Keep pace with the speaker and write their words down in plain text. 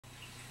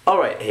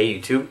Alright, hey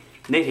YouTube,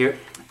 Nate here,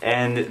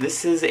 and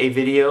this is a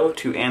video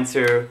to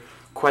answer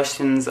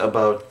questions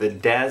about the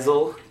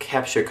Dazzle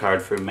capture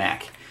card for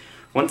Mac.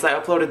 Once I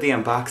uploaded the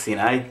unboxing,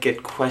 I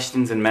get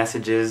questions and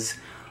messages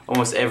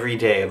almost every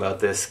day about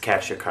this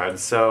capture card,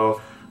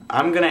 so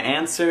I'm going to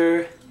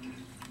answer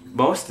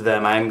most of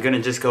them. I'm going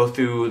to just go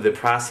through the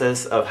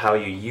process of how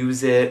you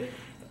use it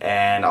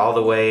and all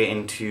the way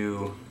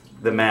into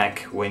the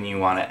Mac when you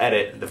want to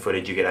edit the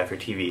footage you get off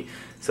your TV.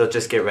 So let's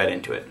just get right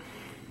into it.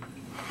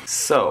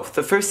 So,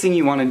 the first thing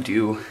you want to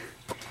do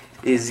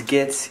is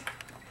get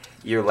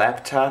your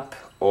laptop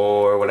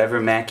or whatever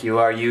Mac you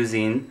are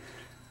using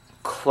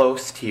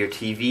close to your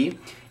TV,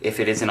 if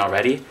it isn't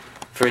already.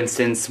 For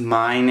instance,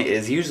 mine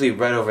is usually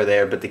right over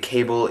there, but the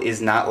cable is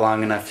not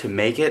long enough to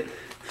make it,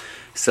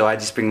 so I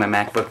just bring my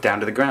MacBook down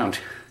to the ground.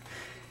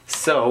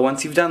 So,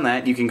 once you've done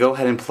that, you can go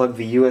ahead and plug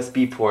the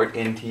USB port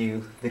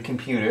into the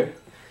computer,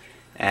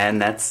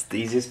 and that's the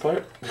easiest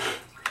part.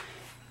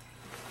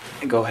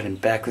 Go ahead and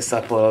back this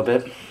up a little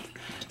bit.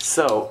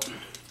 So,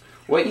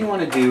 what you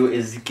want to do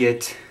is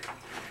get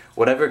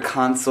whatever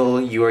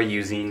console you are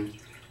using,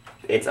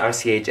 its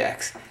RCA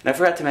jacks. And I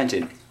forgot to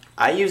mention,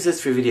 I use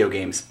this for video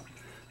games,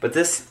 but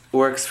this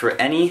works for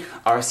any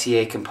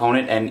RCA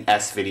component and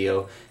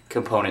S-video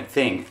component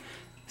thing.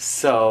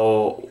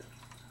 So,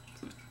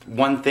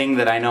 one thing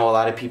that I know a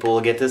lot of people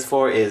will get this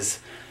for is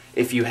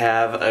if you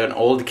have an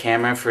old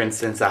camera, for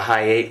instance a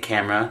high 8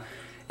 camera,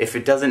 if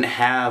it doesn't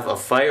have a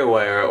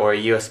FireWire or a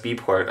USB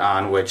port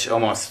on, which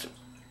almost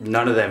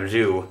none of them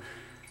do,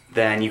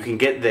 then you can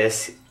get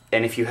this,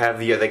 and if you have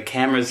the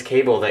camera's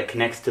cable that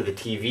connects to the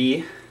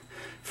TV,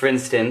 for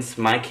instance,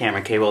 my camera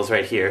cable is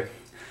right here,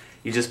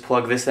 you just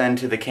plug this end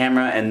to the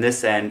camera and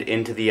this end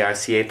into the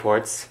RCA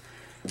ports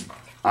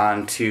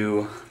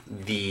onto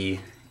the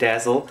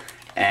Dazzle,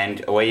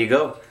 and away you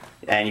go.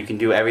 And you can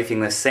do everything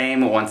the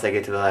same once I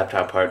get to the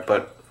laptop part,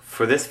 but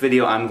for this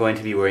video I'm going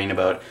to be worrying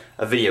about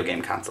a video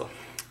game console.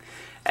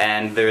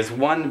 And there's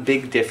one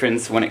big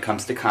difference when it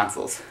comes to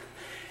consoles,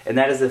 and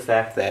that is the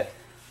fact that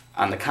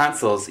on the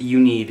consoles you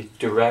need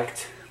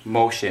direct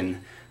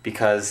motion,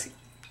 because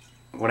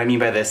what I mean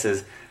by this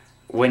is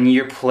when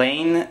you're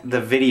playing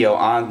the video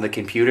on the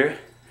computer,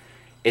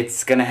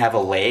 it's going to have a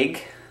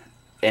lag,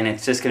 and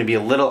it's just going to be a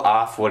little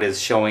off what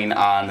is showing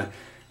on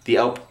the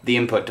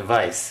input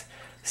device.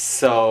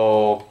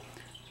 So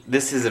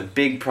this is a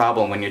big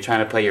problem when you're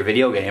trying to play your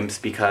video games,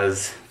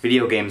 because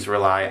video games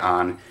rely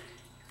on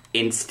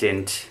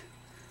instant,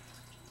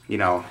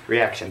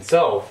 reaction.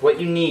 So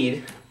what you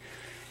need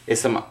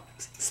is some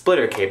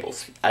splitter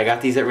cables. I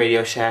got these at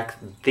Radio Shack.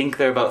 I think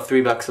they're about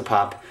 $3 a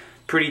pop.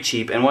 Pretty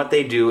cheap, and what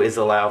they do is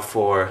allow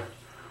for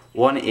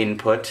one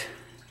output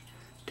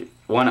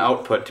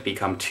to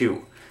become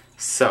two.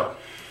 So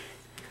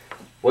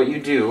what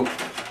you do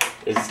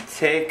is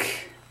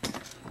take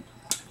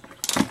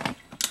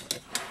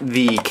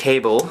the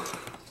cable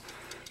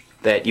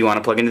that you want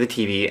to plug into the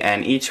TV,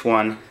 and each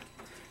one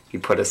you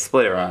put a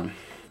splitter on.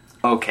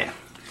 Okay,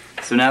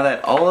 so now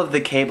that all of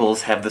the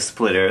cables have the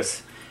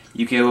splitters,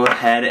 you can go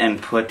ahead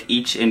and put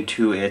each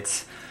into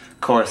its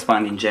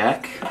corresponding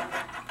jack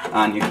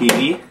on your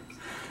TV.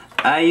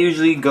 I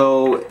usually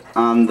go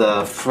on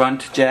the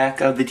front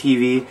jack of the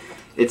TV.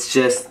 It's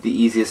just the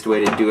easiest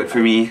way to do it for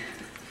me,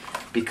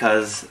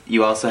 because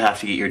you also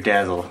have to get your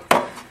Dazzle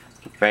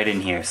right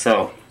in here.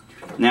 So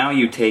now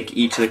you take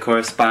each of the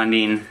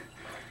corresponding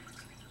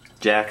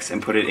jacks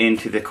and put it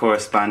into the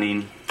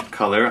corresponding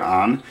color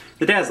on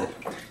the Dazzle.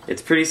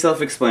 It's pretty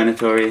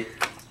self-explanatory,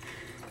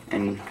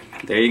 and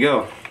there you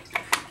go.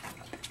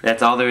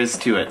 That's all there is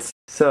to it.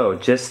 So,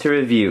 just to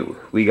review,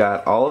 we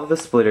got all of the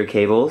splitter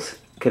cables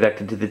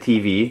connected to the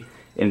TV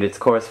in its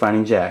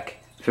corresponding jack.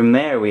 From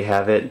there we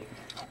have it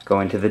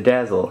going to the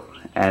Dazzle,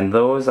 and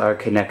those are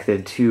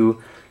connected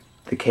to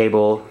the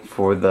cable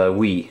for the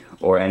Wii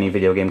or any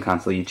video game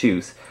console you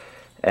choose.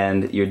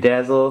 And your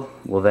Dazzle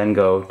will then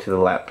go to the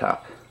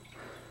laptop.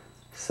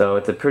 So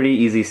it's a pretty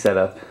easy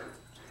setup.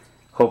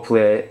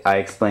 Hopefully I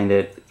explained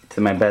it to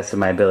my best of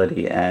my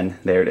ability, and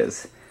there it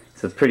is.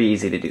 So it's pretty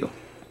easy to do.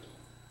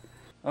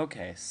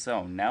 Okay,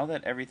 so now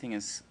that everything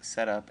is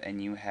set up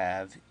and you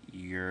have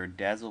your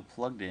Dazzle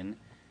plugged in,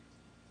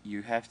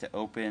 you have to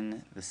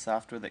open the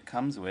software that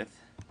comes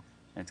with,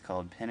 and it's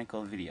called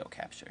Pinnacle Video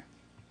Capture.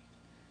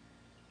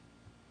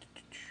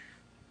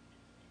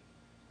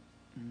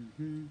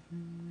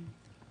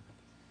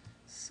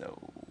 So,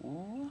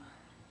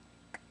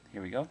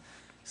 here we go.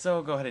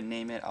 So go ahead and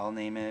name it. I'll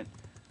name it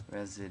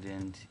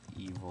Resident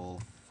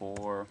Evil 4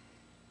 or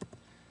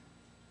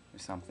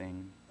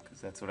something,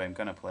 because that's what I'm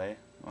gonna play.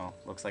 Well,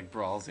 looks like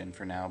Brawl's in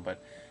for now, but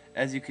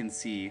as you can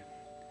see,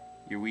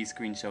 your Wii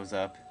screen shows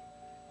up,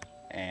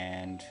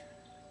 and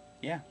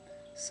yeah,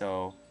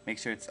 so make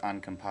sure it's on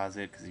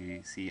composite, because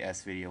you see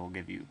S-video will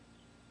give you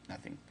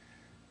nothing.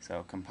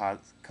 So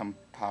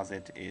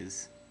composite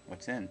is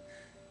what's in.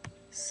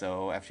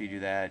 So after you do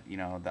that,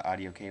 the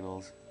audio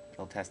cables,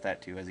 it'll test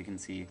that too. As you can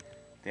see,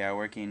 they are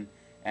working,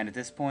 and at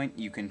this point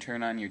you can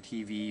turn on your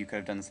TV. You could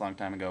have done this a long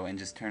time ago, and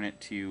just turn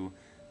it to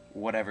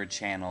whatever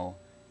channel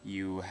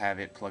you have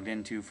it plugged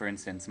into. For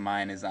instance,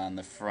 mine is on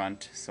the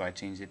front, so I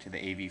changed it to the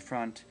AV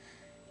front,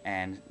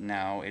 and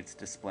now it's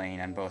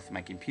displaying on both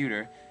my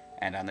computer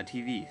and on the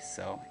TV,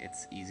 so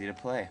it's easy to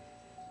play.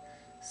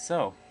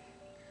 So,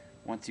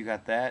 once you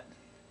got that,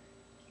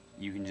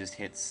 you can just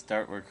hit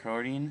start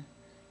recording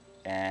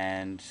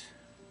and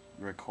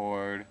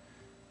record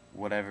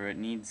whatever it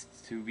needs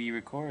to be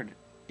recorded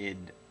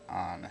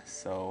on.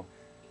 So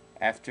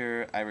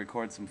after I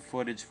record some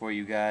footage for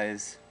you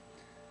guys,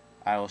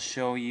 I'll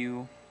show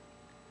you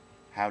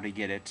how to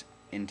get it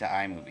into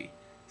iMovie.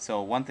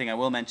 So one thing I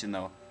will mention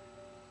though,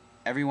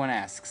 everyone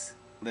asks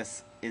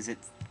this,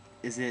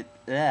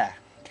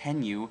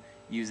 can you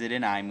use it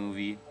in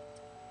iMovie?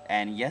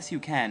 And yes you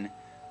can,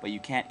 but you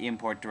can't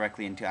import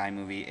directly into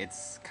iMovie.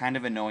 It's kind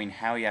of annoying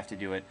how you have to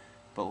do it,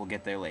 but we'll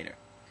get there later.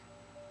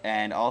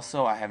 And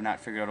also, I have not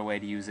figured out a way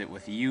to use it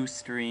with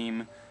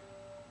Ustream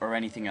or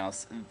anything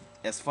else.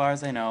 As far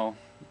as I know,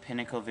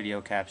 Pinnacle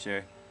Video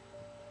Capture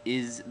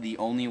is the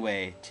only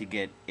way to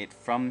get it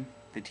from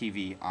the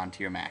TV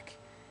onto your Mac.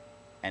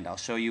 And I'll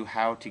show you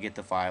how to get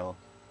the file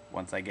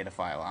once I get a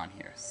file on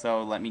here.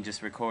 So let me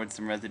just record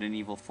some Resident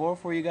Evil 4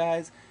 for you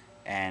guys,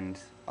 and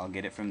I'll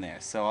get it from there.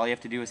 So all you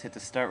have to do is hit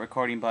the start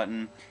recording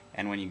button,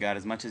 and when you got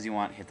as much as you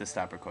want, hit the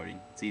stop recording.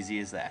 It's easy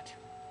as that.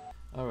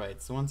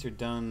 Alright, so once you're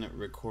done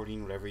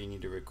recording whatever you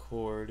need to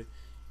record,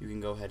 you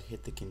can go ahead and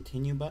hit the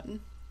continue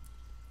button,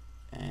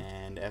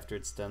 and after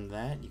it's done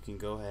that, you can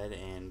go ahead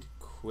and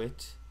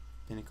quit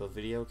Pinnacle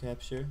Video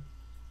Capture.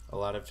 A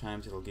lot of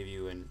times it'll give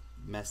you a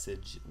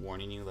message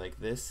warning you like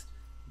this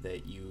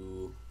that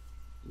you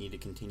need to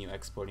continue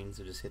exporting,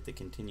 so just hit the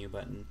continue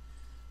button.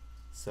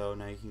 So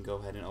now you can go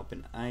ahead and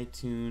open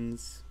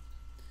iTunes.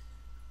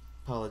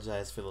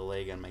 Apologize for the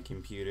lag on my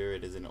computer,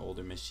 it is an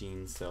older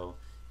machine, so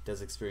it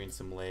does experience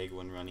some lag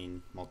when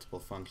running multiple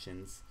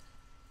functions.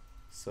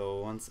 So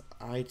once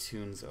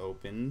iTunes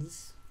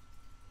opens,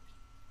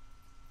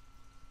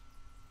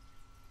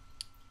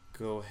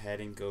 go ahead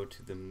and go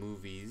to the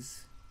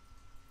movies,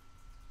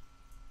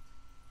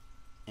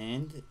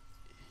 and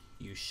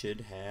you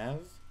should have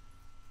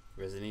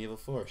Resident Evil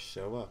 4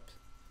 show up,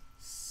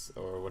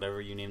 or whatever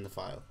you name the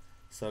file.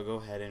 So go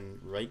ahead and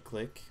right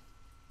click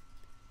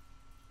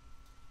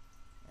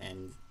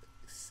and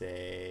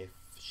say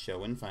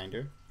show in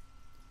Finder.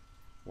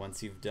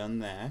 Once you've done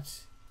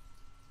that,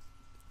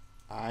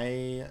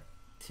 I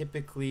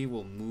typically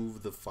will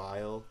move the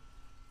file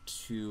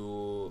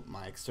to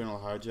my external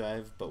hard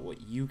drive, but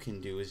what you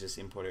can do is just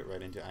import it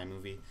right into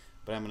iMovie.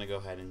 But I'm going to go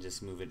ahead and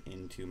just move it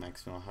into my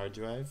external hard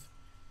drive.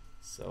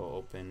 So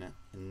open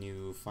a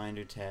new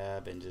Finder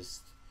tab and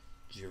just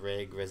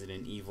drag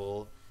Resident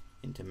Evil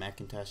into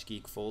Macintosh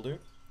Geek folder.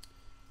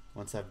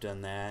 Once I've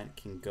done that, I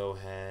can go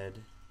ahead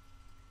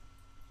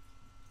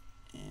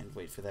and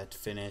wait for that to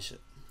finish.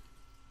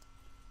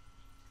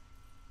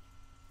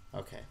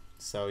 Okay,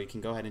 so you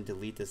can go ahead and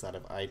delete this out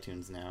of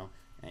iTunes now,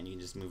 and you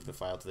can just move the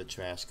file to the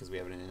trash because we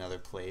have it in another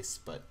place,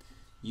 but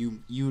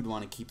you would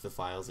want to keep the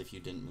files if you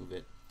didn't move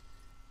it.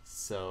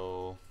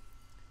 So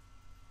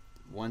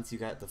once you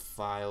got the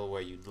file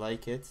where you'd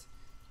like it,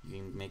 you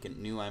can make a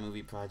new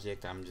iMovie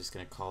project. I'm just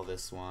going to call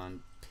this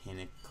one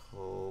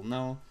Pinnacle.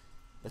 No,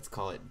 let's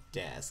call it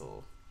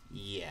Dazzle.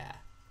 Yeah,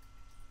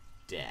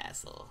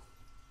 Dazzle.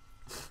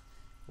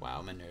 Wow,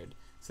 I'm a nerd.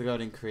 So go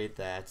ahead and create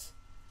that,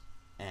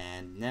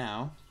 and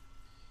now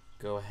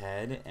go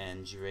ahead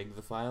and drag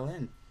the file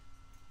in.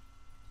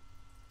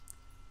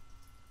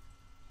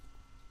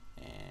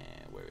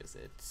 And where is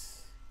it?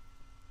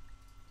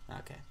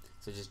 Okay,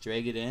 so just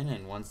drag it in,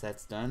 and once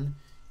that's done,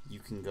 you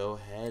can go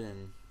ahead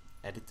and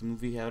edit the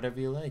movie however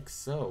you like.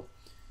 So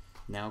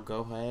now go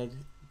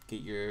ahead,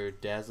 get your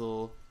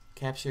Dazzle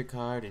capture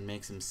card and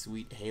make some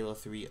sweet Halo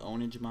 3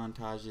 ownage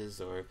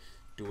montages, or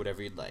do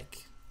whatever you'd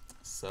like.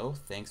 So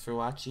thanks for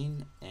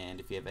watching, and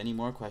if you have any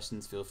more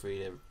questions, feel free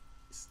to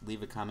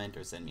leave a comment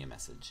or send me a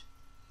message.